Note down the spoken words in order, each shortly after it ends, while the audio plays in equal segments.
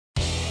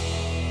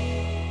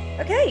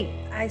Okay,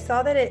 I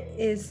saw that it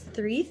is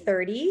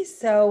 3:30,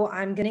 so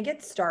I'm going to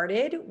get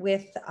started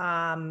with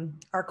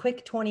our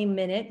quick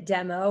 20-minute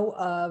demo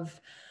of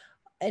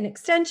an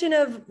extension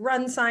of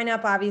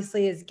RunSignup,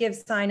 obviously, is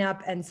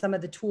GiveSignup, and some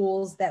of the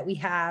tools that we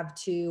have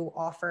to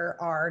offer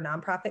our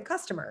nonprofit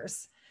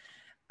customers.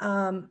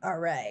 All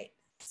right,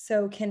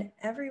 so can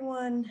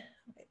everyone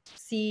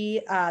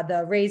see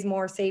the Raise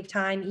More, Save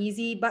Time,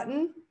 Easy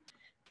button?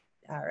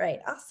 All right,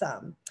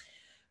 awesome.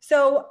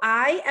 So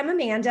I am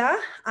Amanda.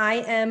 I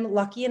am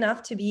lucky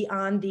enough to be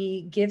on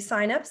the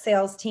GiveSignup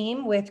sales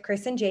team with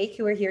Chris and Jake,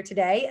 who are here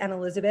today, and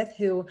Elizabeth,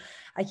 who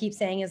I keep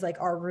saying is like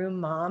our room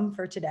mom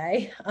for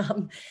today,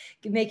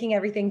 making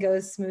everything go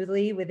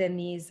smoothly within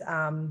these,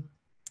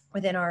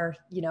 within our,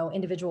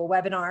 individual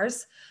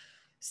webinars.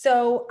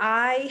 So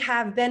I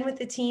have been with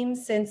the team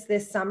since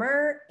this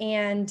summer,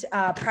 and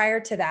prior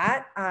to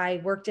that, I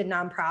worked in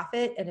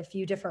nonprofit in a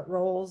few different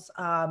roles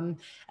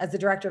as the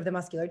director of the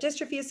Muscular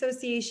Dystrophy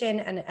Association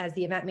and as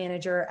the event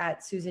manager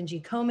at Susan G.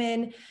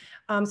 Komen.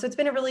 So it's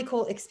been a really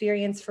cool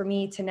experience for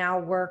me to now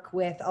work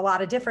with a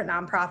lot of different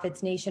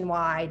nonprofits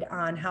nationwide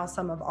on how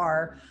some of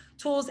our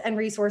tools and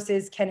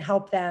resources can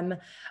help them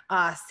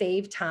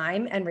save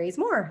time and raise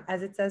more,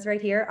 as it says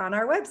right here on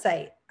our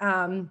website.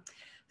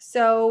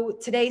 So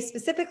today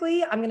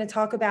specifically, I'm going to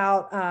talk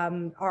about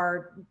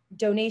our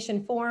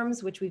donation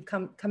forms, which we've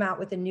come out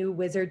with a new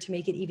wizard to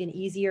make it even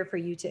easier for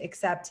you to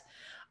accept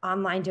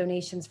online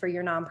donations for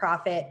your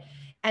nonprofit,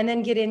 and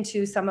then get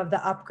into some of the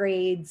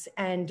upgrades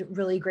and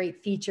really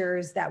great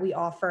features that we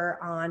offer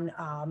on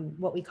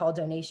what we call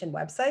donation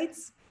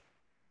websites.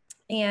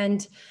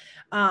 And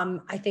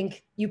I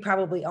think you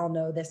probably all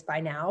know this by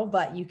now,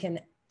 but you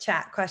can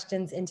chat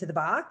questions into the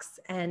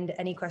box, and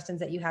any questions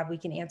that you have, we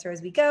can answer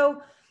as we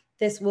go.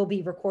 This will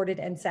be recorded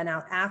and sent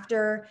out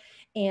after.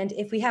 And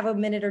if we have a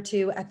minute or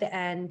two at the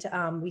end,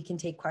 we can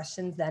take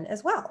questions then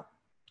as well.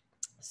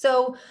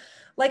 So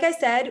like I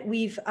said,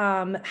 we've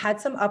had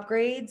some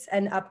upgrades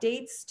and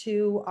updates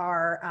to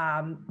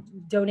our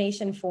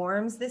donation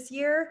forms this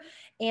year.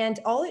 And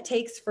all it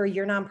takes for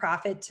your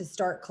nonprofit to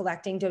start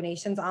collecting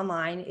donations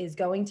online is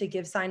going to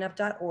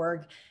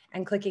givesignup.org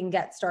and clicking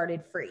Get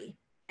Started Free.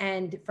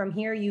 And from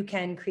here, you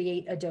can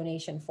create a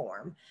donation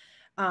form.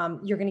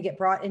 You're going to get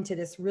brought into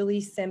this really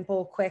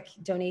simple, quick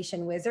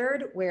donation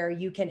wizard where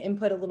you can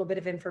input a little bit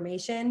of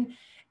information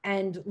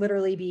and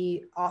literally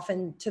be off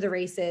and to the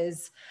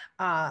races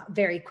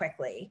very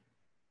quickly.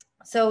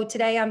 So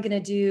today I'm going to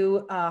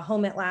do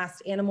Home at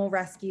Last Animal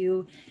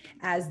Rescue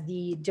as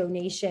the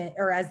donation,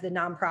 or as the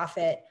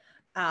nonprofit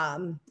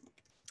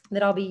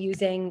that I'll be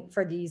using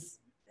for these,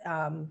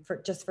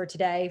 for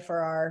today, for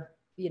our,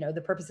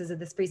 the purposes of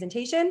this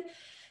presentation.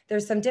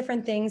 There's some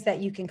different things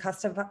that you can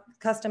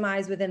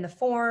customize within the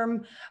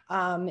form.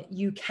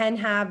 You can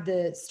have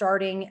the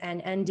starting and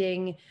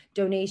ending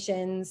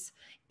donations.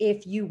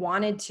 If you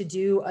wanted to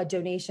do a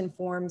donation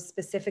form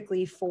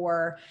specifically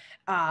for,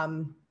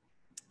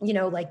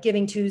 like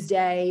Giving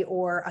Tuesday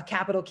or a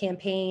capital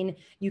campaign,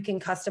 you can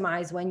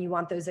customize when you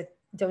want those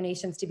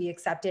donations to be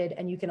accepted,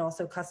 and you can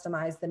also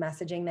customize the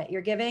messaging that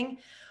you're giving.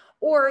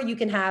 Or you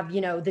can have,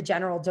 the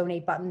general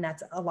donate button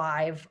that's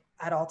alive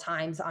at all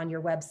times on your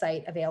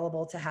website,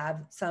 available to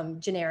have some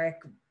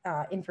generic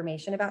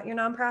information about your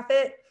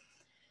nonprofit.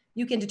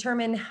 You can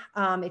determine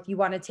if you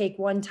want to take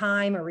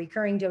one-time or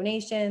recurring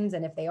donations,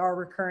 and if they are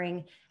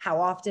recurring,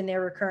 how often they're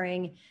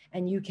recurring.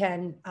 And you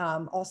can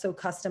also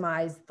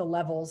customize the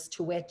levels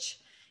to which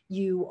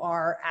you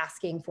are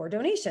asking for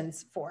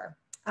donations for.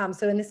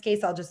 So in this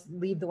case, I'll just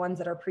leave the ones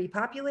that are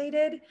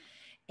pre-populated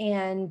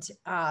and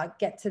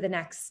get to the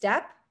next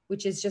step,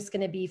 which is just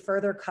going to be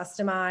further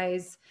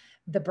customize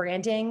the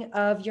branding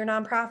of your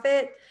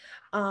nonprofit.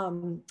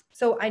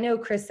 So I know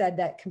Chris said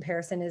that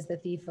comparison is the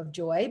thief of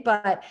joy,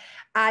 but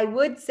I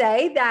would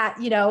say that,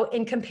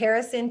 in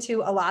comparison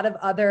to a lot of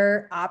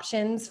other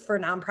options for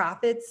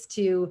nonprofits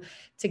to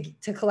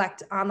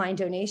collect online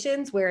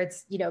donations, where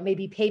it's,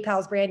 maybe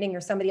PayPal's branding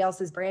or somebody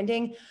else's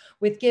branding,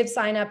 with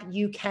GiveSignup,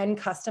 you can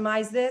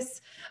customize this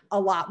a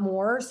lot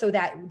more so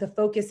that the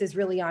focus is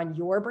really on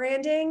your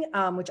branding,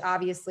 which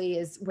obviously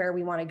is where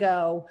we want to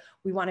go.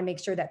 We want to make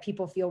sure that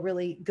people feel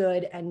really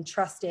good and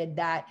trusted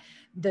that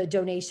the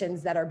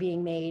donations that are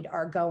being made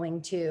are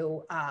going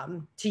to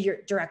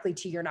directly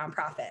to your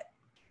nonprofit.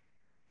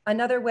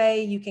 Another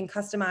way you can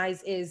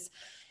customize is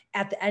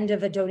at the end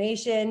of a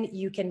donation,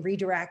 you can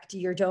redirect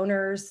your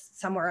donors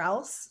somewhere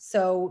else.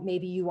 So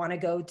maybe you want to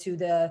go to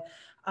the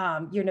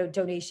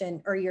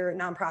donation or your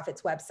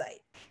nonprofit's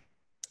website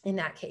in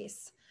that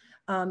case.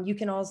 You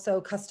can also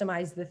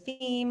customize the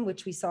theme,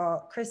 which we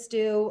saw Chris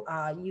do.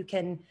 You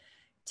can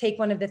take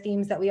one of the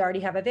themes that we already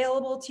have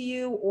available to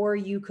you, or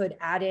you could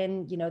add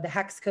in, the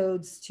hex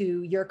codes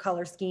to your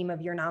color scheme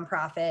of your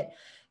nonprofit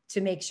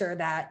to make sure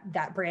that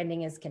that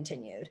branding is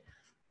continued.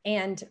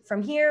 And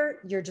from here,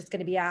 you're just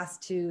going to be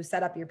asked to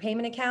set up your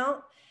payment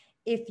account.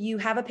 If you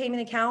have a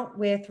payment account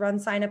with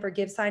RunSignup or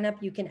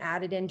GiveSignup, you can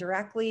add it in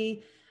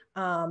directly,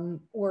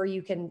 or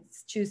you can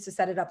choose to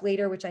set it up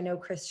later, which I know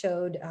Chris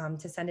showed,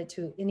 to send it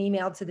to an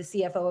email to the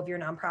CFO of your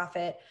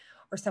nonprofit,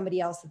 or somebody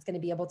else that's going to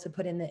be able to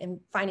put in the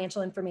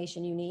financial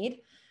information you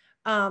need.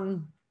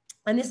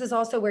 And this is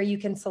also where you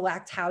can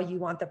select how you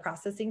want the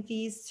processing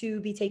fees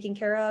to be taken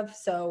care of.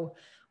 So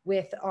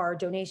with our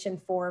donation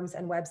forms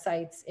and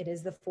websites, it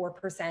is the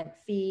 4%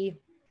 fee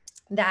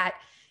that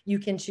you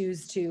can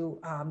choose to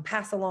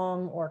pass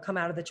along or come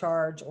out of the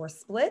charge or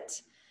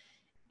split.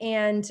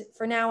 And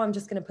for now, I'm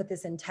just going to put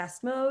this in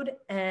test mode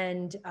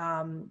and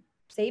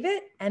save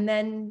it. And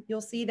then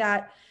you'll see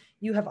that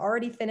you have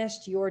already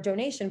finished your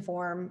donation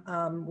form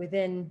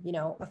within,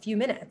 a few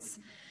minutes.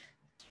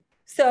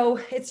 So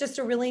it's just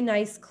a really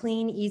nice,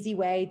 clean, easy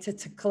way to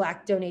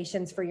collect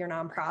donations for your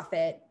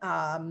nonprofit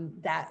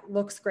that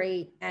looks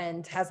great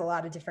and has a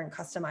lot of different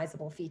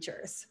customizable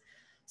features.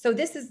 So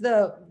this is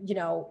the,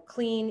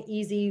 clean,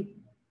 easy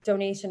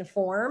donation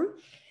form.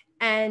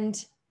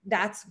 And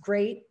that's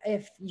great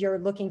if you're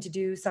looking to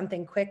do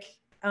something quick.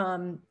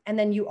 And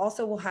then you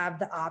also will have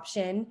the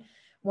option,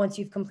 once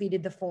you've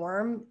completed the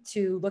form,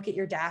 to look at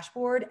your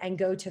dashboard and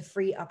go to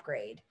free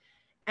upgrade.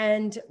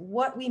 And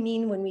what we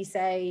mean when we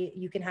say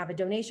you can have a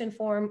donation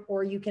form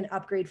or you can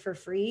upgrade for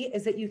free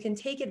is that you can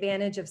take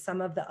advantage of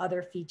some of the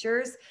other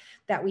features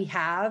that we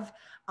have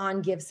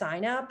on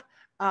GiveSignup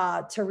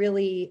to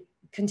really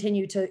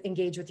continue to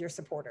engage with your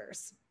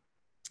supporters.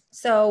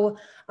 So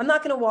I'm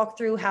not going to walk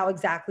through how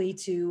exactly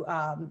to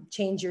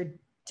change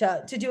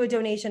to do a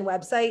donation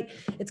website.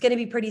 It's going to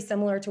be pretty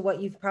similar to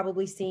what you've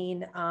probably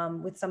seen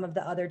with some of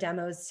the other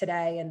demos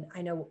today. And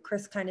I know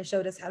Chris kind of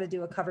showed us how to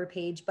do a cover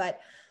page, but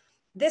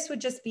this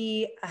would just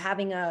be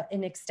having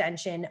an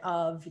extension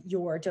of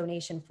your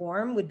donation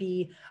form, would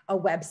be a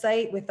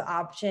website with the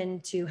option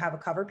to have a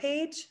cover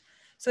page.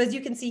 So as you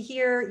can see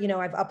here,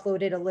 I've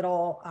uploaded a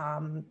little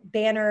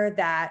banner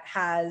that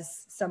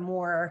has some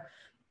more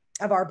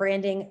of our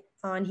branding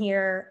on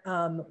here.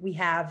 We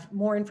have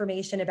more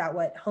information about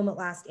what Home at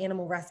Last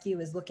Animal Rescue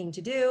is looking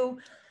to do.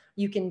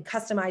 You can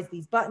customize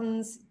these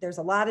buttons. There's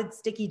a lot of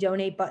sticky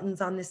donate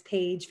buttons on this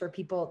page for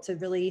people to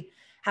really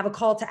have a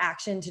call to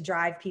action to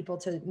drive people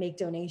to make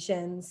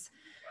donations.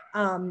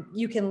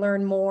 You can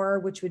learn more,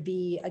 which would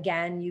be,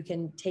 again, you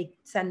can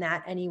send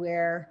that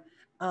anywhere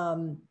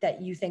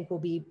that you think will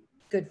be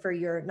good for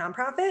your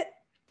nonprofit.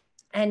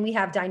 And we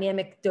have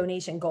dynamic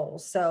donation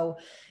goals. So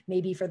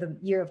maybe for the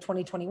year of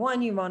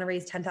 2021, you want to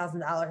raise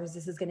 $10,000.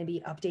 This is going to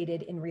be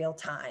updated in real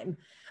time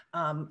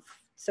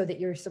so that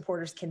your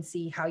supporters can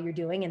see how you're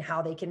doing and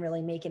how they can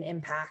really make an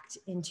impact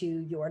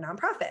into your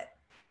nonprofit.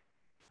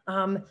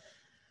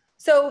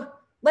 So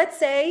let's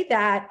say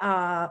that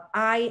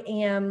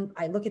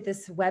I look at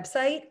this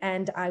website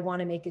and I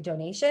want to make a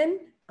donation.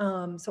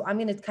 So I'm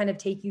going to kind of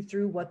take you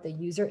through what the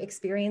user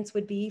experience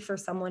would be for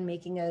someone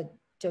making a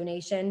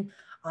donation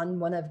on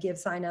one of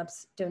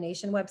GiveSignup's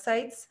donation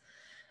websites.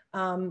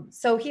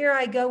 So here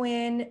I go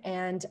in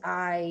and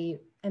I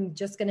am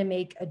just going to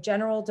make a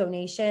general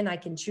donation. I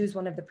can choose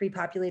one of the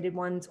pre-populated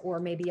ones, or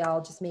maybe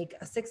I'll just make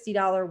a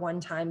 $60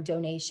 one-time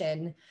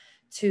donation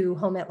to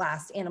Home at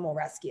Last Animal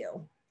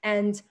Rescue.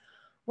 And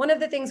one of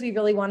the things we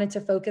really wanted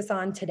to focus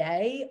on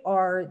today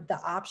are the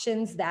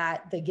options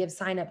that the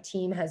GiveSignup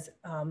team has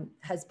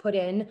put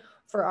in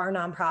for our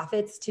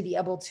nonprofits to be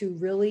able to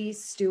really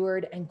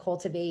steward and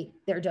cultivate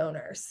their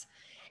donors.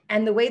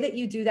 And the way that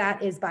you do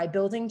that is by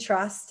building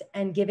trust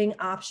and giving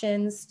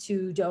options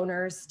to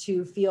donors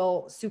to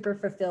feel super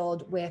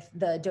fulfilled with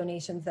the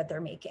donations that they're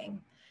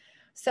making.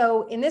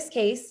 So in this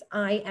case,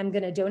 I am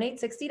going to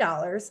donate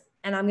 $60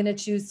 and I'm going to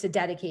choose to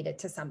dedicate it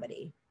to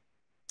somebody.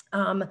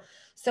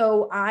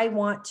 So I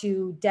want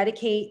to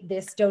dedicate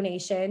this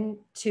donation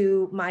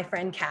to my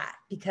friend Kat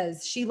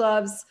because she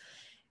loves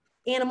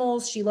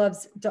animals. She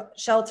loves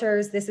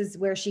shelters. This is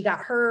where she got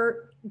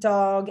her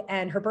dog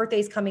and her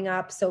birthday's coming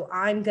up. So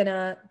I'm going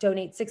to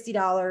donate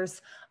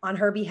 $60 on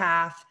her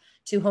behalf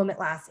to Home at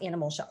Last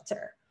Animal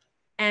Shelter.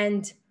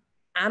 And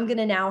I'm going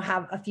to now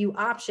have a few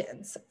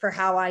options for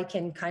how I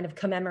can kind of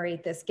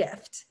commemorate this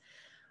gift.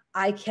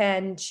 I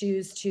can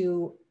choose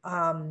to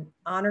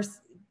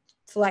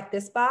select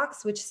this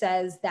box, which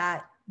says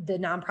that the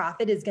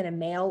nonprofit is going to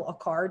mail a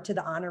card to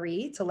the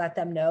honoree to let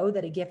them know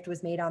that a gift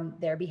was made on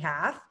their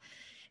behalf.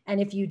 And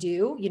if you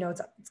do,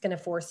 it's going to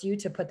force you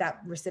to put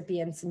that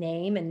recipient's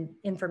name and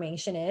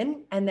information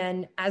in. And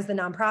then as the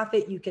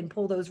nonprofit, you can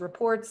pull those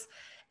reports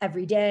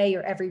every day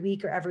or every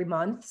week or every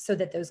month so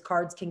that those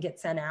cards can get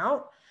sent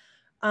out.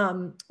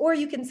 Or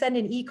you can send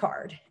an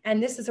e-card.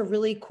 And this is a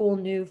really cool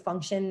new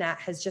function that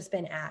has just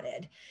been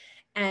added.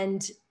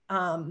 And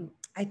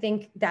I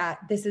think that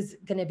this is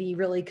going to be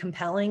really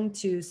compelling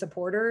to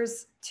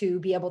supporters to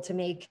be able to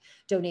make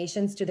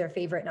donations to their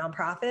favorite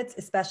nonprofits,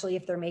 especially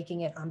if they're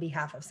making it on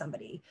behalf of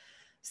somebody.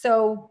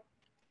 So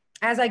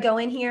as I go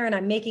in here and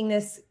I'm making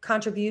this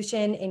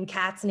contribution in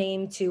Kat's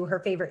name to her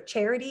favorite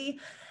charity,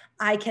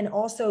 I can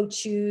also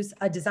choose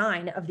a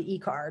design of the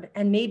e-card.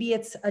 And maybe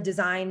it's a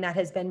design that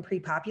has been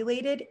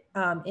pre-populated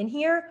in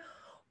here.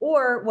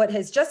 Or what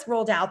has just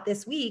rolled out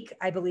this week,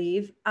 I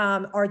believe,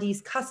 are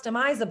these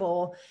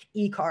customizable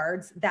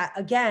e-cards that,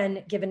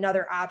 again, give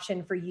another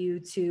option for you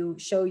to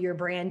show your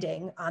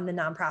branding on the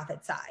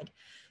nonprofit side.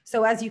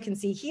 So as you can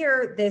see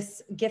here,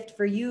 this gift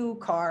for you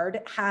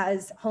card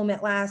has Home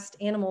at Last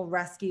Animal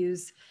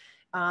Rescues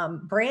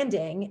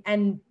branding,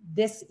 and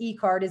this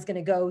e-card is going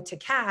to go to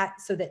Kat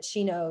so that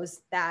she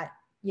knows that,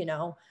 you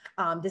know,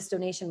 this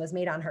donation was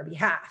made on her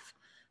behalf.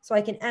 So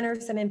I can enter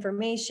some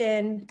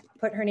information,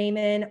 put her name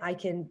in, I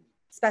can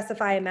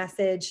specify a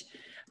message,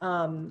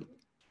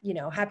 you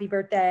know, happy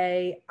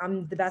birthday,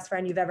 I'm the best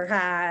friend you've ever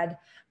had,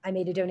 I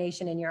made a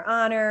donation in your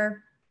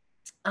honor.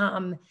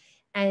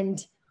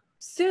 And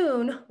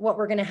soon what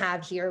we're going to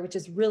have here, which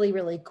is really,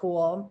 really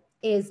cool,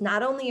 is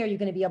not only are you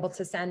going to be able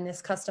to send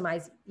this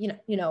customized,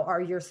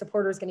 are your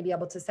supporters going to be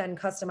able to send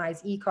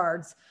customized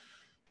e-cards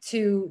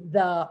to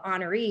the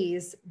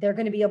honorees, they're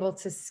going to be able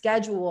to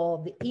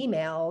schedule the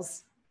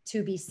emails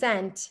to be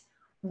sent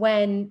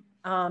when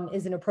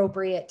is an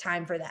appropriate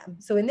time for them.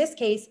 So in this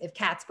case, if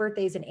Kat's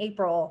birthday is in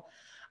April,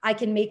 I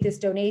can make this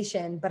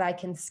donation, but I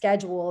can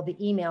schedule the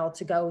email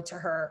to go to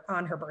her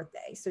on her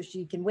birthday. So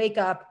she can wake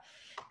up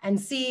and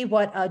see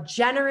what a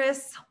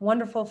generous,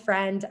 wonderful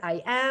friend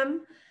I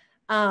am.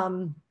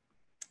 And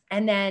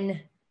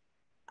then,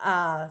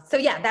 so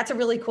yeah, that's a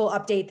really cool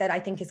update that I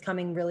think is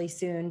coming really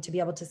soon, to be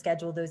able to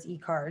schedule those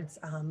e-cards,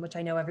 which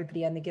I know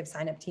everybody on the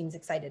GiveSignup team is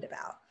excited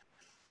about.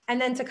 And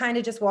then to kind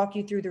of just walk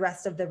you through the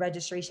rest of the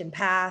registration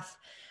path,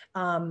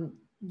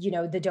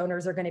 the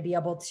donors are going to be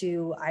able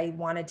to, I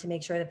wanted to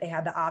make sure that they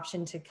had the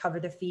option to cover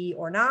the fee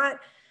or not,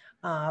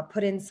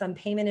 put in some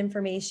payment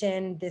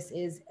information. This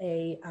is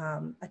a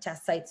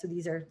test site, so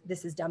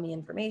this is dummy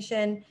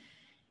information.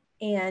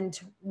 And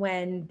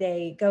when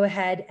they go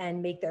ahead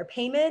and make their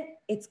payment,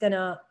 it's going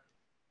to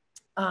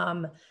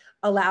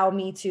allow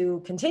me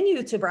to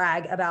continue to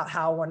brag about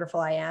how wonderful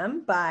I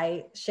am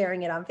by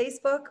sharing it on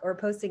Facebook or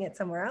posting it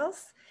somewhere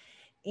else.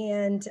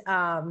 And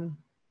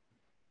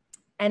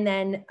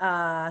then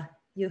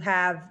you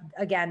have,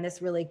 again,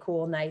 this really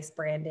cool, nice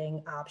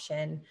branding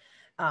option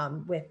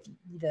with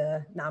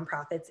the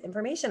nonprofit's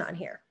information on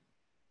here.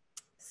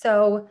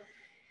 So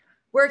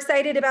we're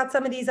excited about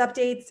some of these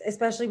updates,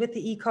 especially with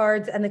the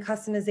e-cards and the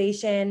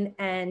customization.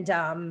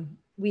 And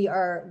we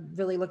are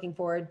really looking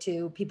forward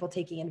to people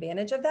taking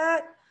advantage of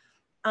that.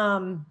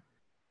 And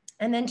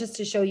then just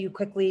to show you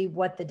quickly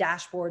what the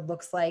dashboard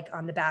looks like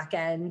on the back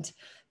end,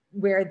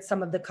 where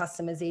some of the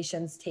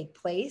customizations take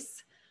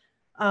place.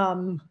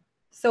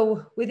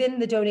 So within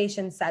the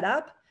donation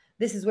setup,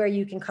 this is where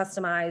you can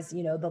customize,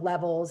 the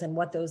levels and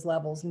what those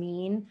levels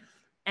mean.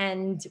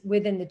 And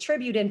within the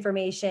tribute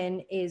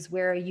information is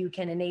where you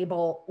can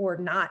enable or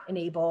not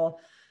enable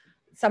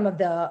some of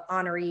the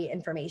honoree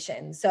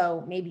information.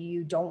 So maybe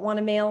you don't want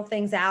to mail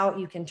things out,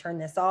 you can turn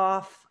this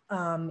off.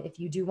 If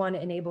you do want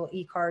to enable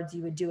e-cards,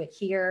 you would do it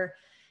here.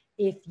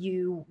 If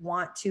you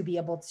want to be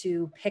able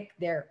to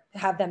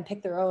have them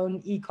pick their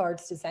own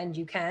e-cards to send,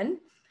 you can.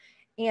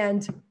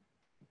 And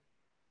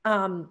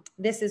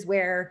this is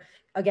where,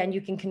 again, you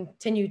can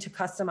continue to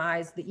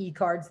customize the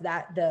e-cards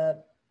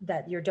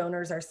that your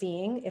donors are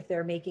seeing if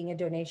they're making a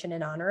donation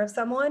in honor of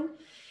someone.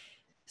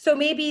 So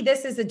maybe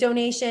this is a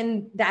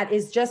donation that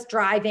is just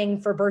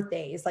driving for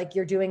birthdays, like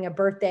you're doing a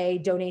birthday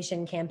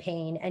donation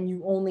campaign and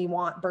you only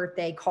want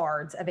birthday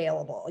cards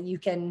available. You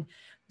can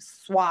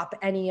swap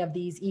any of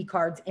these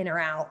e-cards in or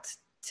out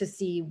to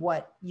see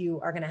what you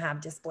are going to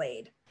have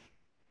displayed.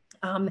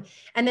 And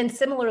then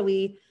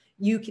similarly,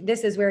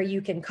 this is where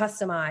you can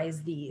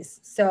customize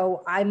these.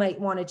 So I might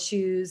want to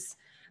choose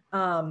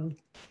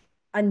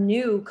a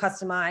new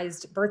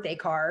customized birthday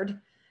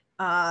card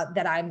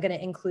that I'm going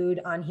to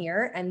include on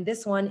here. And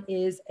this one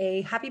is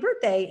a happy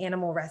birthday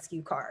animal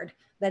rescue card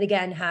that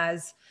again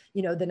has,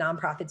 the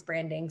nonprofit's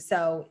branding.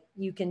 So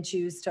you can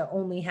choose to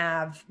only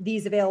have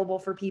these available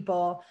for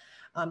people.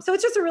 So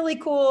it's just a really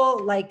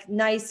cool,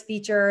 nice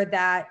feature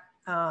that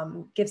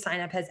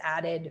GiveSignup has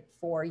added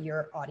for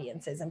your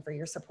audiences and for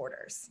your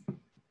supporters.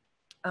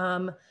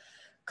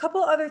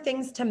 Couple other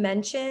things to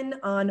mention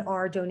on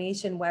our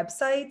donation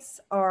websites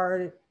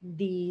are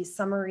the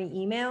summary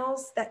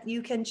emails that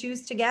you can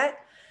choose to get.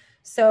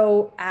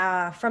 So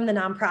from the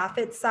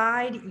nonprofit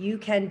side, you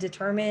can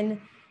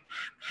determine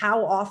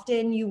how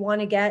often you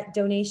want to get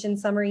donation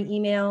summary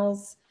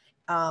emails,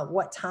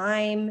 what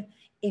time,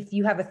 if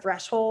you have a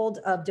threshold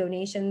of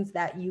donations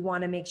that you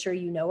want to make sure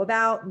you know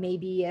about.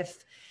 Maybe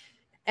if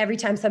every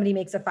time somebody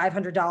makes a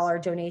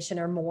 $500 donation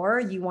or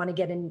more, you want to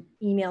get an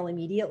email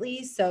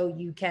immediately, so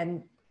you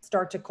can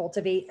start to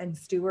cultivate and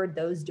steward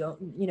those,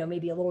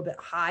 maybe a little bit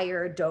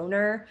higher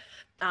donor.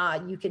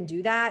 You can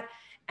do that.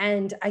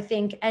 And I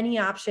think any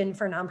option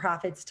for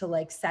nonprofits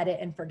to set it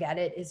and forget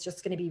it is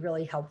just going to be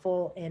really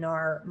helpful in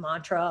our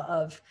mantra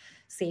of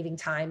saving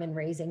time and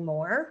raising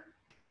more.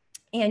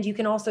 And you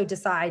can also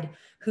decide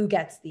who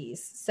gets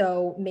these.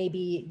 So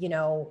maybe,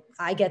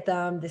 I get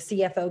them, the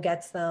CFO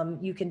gets them.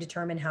 You can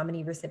determine how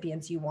many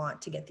recipients you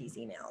want to get these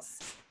emails.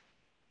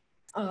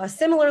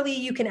 Similarly,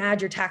 you can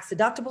add your tax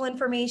deductible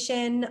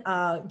information.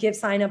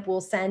 GiveSignup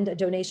will send a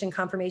donation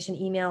confirmation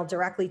email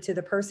directly to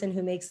the person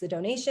who makes the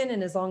donation.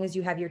 And as long as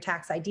you have your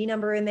tax ID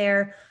number in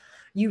there,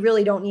 you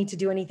really don't need to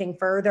do anything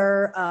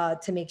further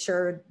to make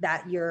sure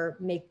that you're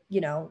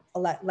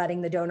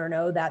letting the donor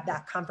know that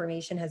that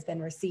confirmation has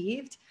been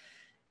received.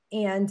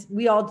 And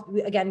we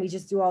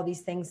just do all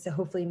these things to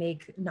hopefully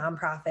make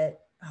nonprofits'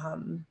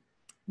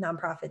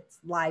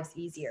 lives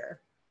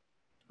easier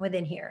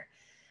within here.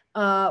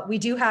 We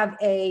do have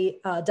a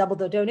Double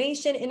the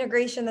Donation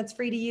integration that's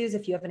free to use.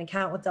 If you have an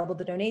account with Double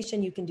the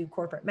Donation, you can do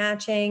corporate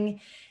matching.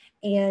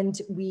 And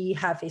we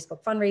have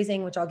Facebook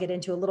fundraising, which I'll get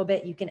into a little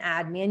bit. You can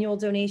add manual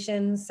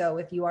donations. So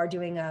if you are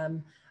doing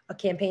a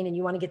campaign and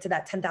you want to get to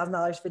that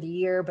 $10,000 for the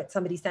year, but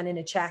somebody sent in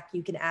a check,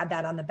 you can add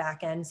that on the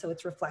back end so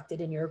it's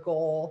reflected in your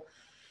goal.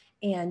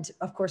 And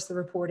of course, the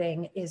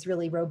reporting is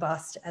really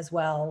robust as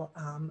well.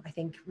 I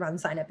think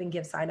RunSignup and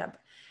GiveSignup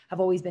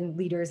have always been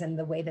leaders in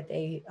the way that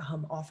they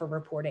offer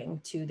reporting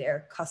to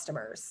their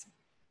customers.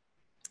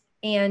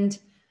 And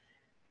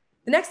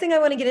the next thing I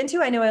want to get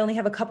into, I know I only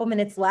have a couple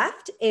minutes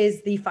left,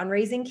 is the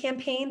fundraising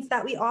campaigns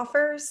that we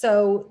offer.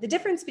 So the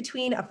difference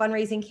between a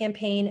fundraising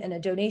campaign and a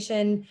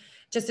donation,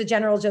 just a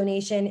general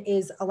donation,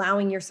 is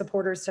allowing your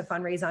supporters to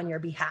fundraise on your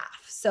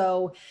behalf.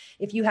 So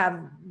if you have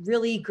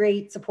really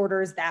great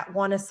supporters that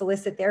want to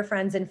solicit their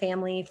friends and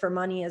family for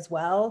money as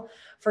well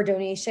for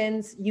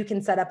donations, you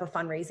can set up a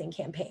fundraising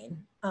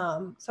campaign. So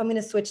I'm going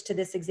to switch to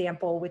this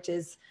example, which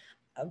is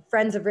a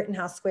Friends of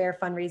Rittenhouse Square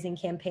fundraising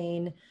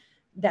campaign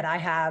that I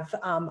have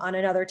on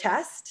another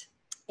test.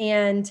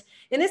 And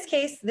in this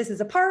case, this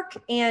is a park,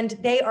 and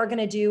they are going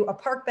to do a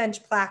park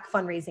bench plaque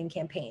fundraising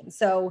campaign.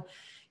 So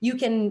you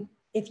can,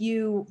 if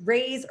you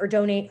raise or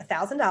donate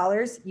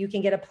 $1,000, you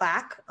can get a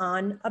plaque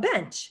on a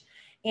bench,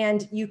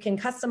 and you can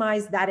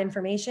customize that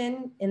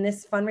information in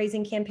this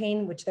fundraising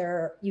campaign, which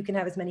you can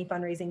have as many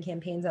fundraising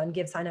campaigns on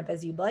GiveSignup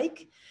as you'd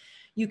like.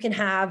 You can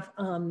have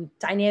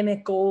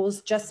dynamic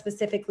goals just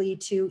specifically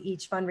to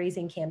each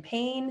fundraising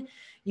campaign.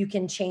 You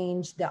can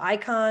change the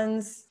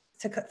icons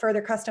to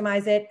further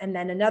customize it. And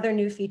then another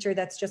new feature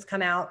that's just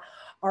come out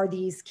are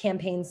these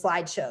campaign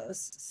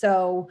slideshows.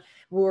 So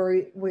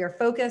we're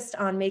focused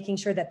on making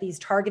sure that these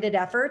targeted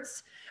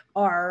efforts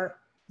are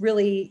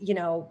really,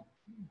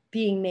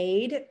 being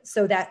made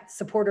so that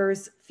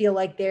supporters feel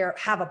like they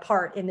have a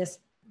part in this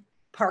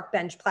park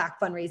bench plaque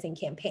fundraising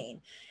campaign.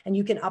 And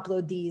you can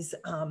upload these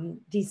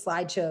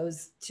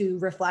slideshows to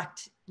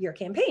reflect your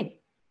campaign.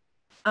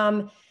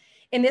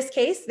 In this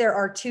case, there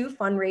are two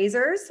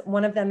fundraisers.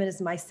 One of them is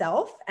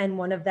myself and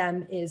one of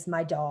them is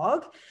my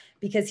dog,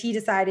 because he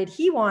decided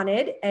he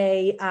wanted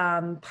a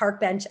park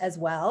bench as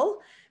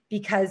well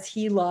because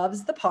he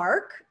loves the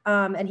park.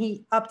 And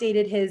he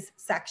updated his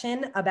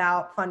section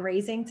about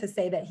fundraising to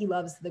say that he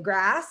loves the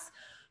grass,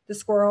 the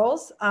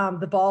squirrels,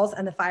 the balls,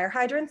 and the fire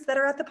hydrants that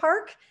are at the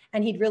park.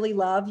 And he'd really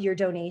love your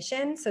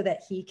donation so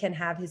that he can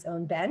have his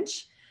own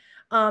bench.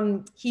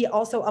 He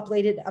also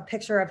uploaded a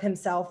picture of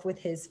himself with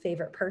his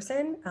favorite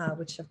person,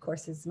 which of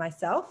course is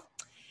myself.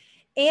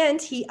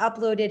 And he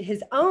uploaded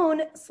his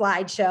own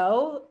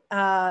slideshow,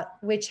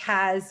 which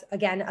has,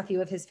 again, a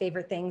few of his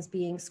favorite things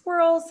being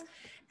squirrels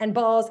and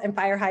balls and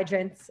fire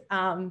hydrants.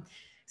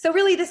 So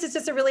really, this is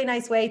just a really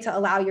nice way to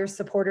allow your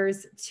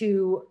supporters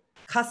to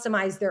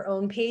customize their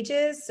own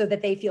pages so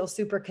that they feel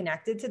super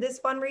connected to this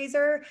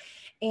fundraiser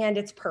and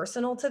it's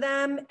personal to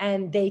them,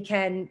 and they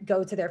can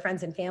go to their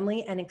friends and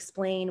family and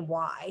explain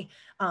why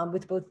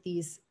with both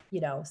these,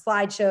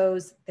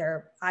 slideshows,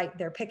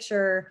 their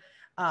picture,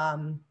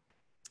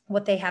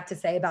 what they have to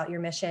say about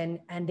your mission,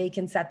 and they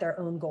can set their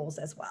own goals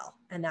as well.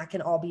 And that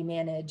can all be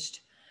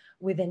managed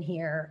within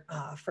here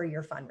for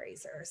your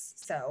fundraisers.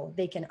 So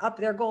they can up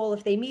their goal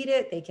if they meet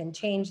it, they can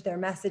change their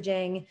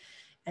messaging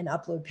and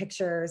upload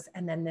pictures,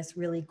 and then this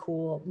really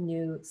cool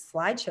new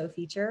slideshow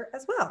feature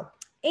as well.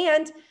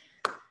 And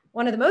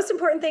one of the most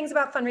important things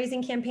about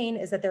fundraising campaign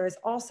is that there is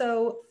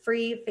also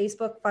free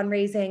Facebook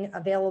fundraising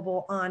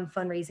available on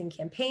fundraising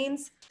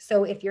campaigns.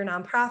 So if your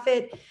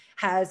nonprofit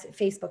has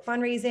Facebook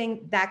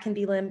fundraising, that can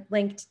be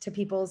linked to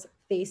people's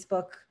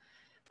Facebook,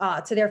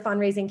 to their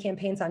fundraising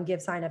campaigns on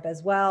GiveSignup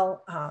as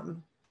well.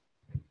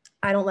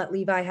 I don't let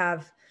Levi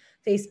have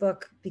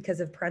Facebook because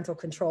of parental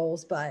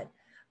controls, but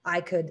I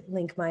could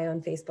link my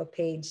own Facebook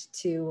page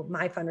to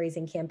my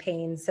fundraising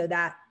campaign so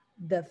that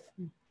the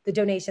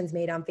donations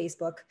made on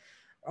Facebook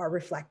are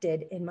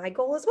reflected in my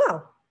goal as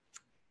well.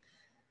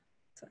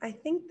 So I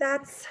think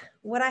that's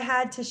what I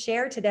had to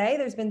share today.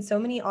 There's been so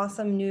many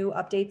awesome new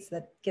updates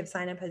that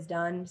GiveSignup has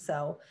done.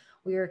 So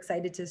we are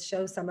excited to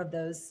show some of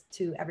those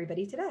to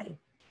everybody today.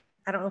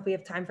 I don't know if we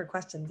have time for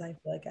questions. I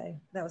feel like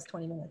that was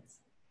 20 minutes.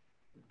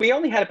 We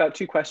only had about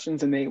 2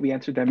 questions and we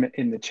answered them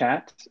in the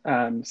chat.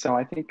 So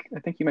I think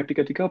you might be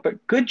good to go,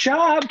 but good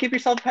job. Give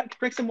yourself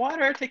drink some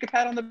water, take a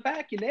pat on the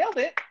back. You nailed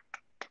it.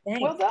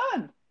 Thanks. Well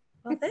done.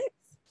 Well, thanks.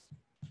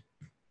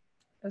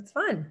 It's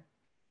fun.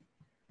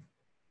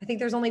 I think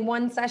there's only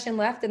one session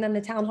left and then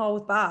the town hall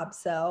with Bob.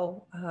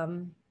 So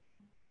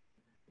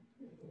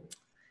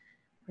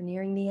we're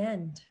nearing the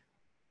end.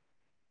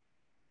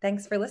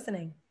 Thanks for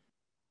listening.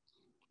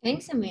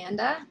 Thanks,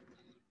 Amanda.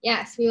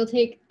 Yes, we will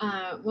take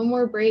one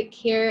more break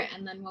here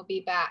and then we'll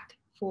be back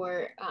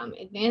for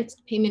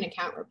advanced payment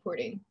account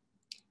reporting.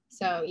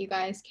 So you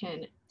guys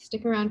can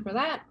stick around for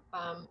that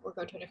or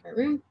go to a different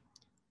room.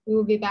 We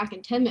will be back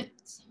in 10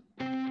 minutes.